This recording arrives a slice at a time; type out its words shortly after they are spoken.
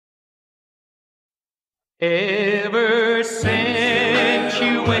Ever since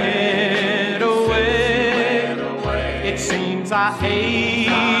you went away, it seems I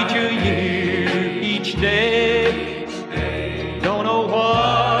age a year each day. Don't know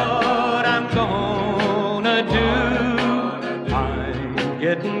what I'm gonna do. I'm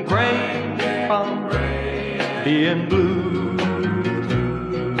getting gray from being blue.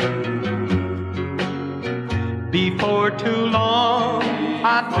 Before too long,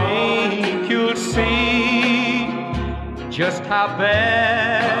 I think you'll see just how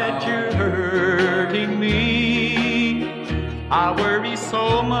bad you're hurting me. I worry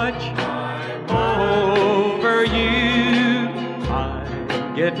so much over you.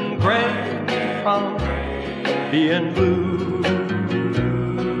 I'm getting gray from being blue.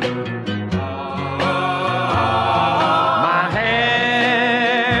 My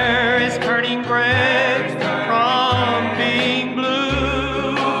hair is turning gray from being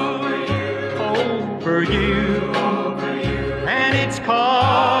blue over you. And it's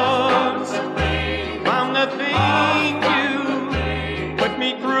caused from the thing you put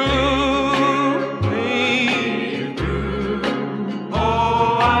me through.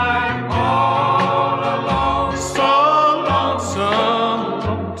 Oh, I'm all alone, so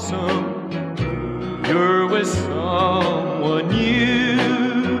lonesome. You're with someone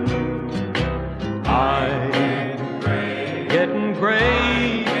new. I'm getting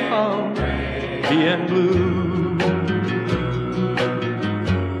gray from being blue.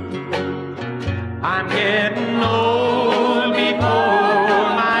 I'm getting old before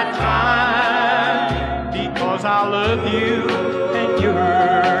my time, because I love you and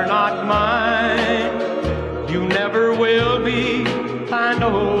you're not mine. You never will be, I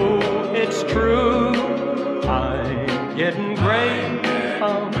know it's true. I'm getting gray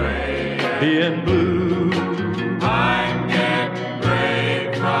from being blue.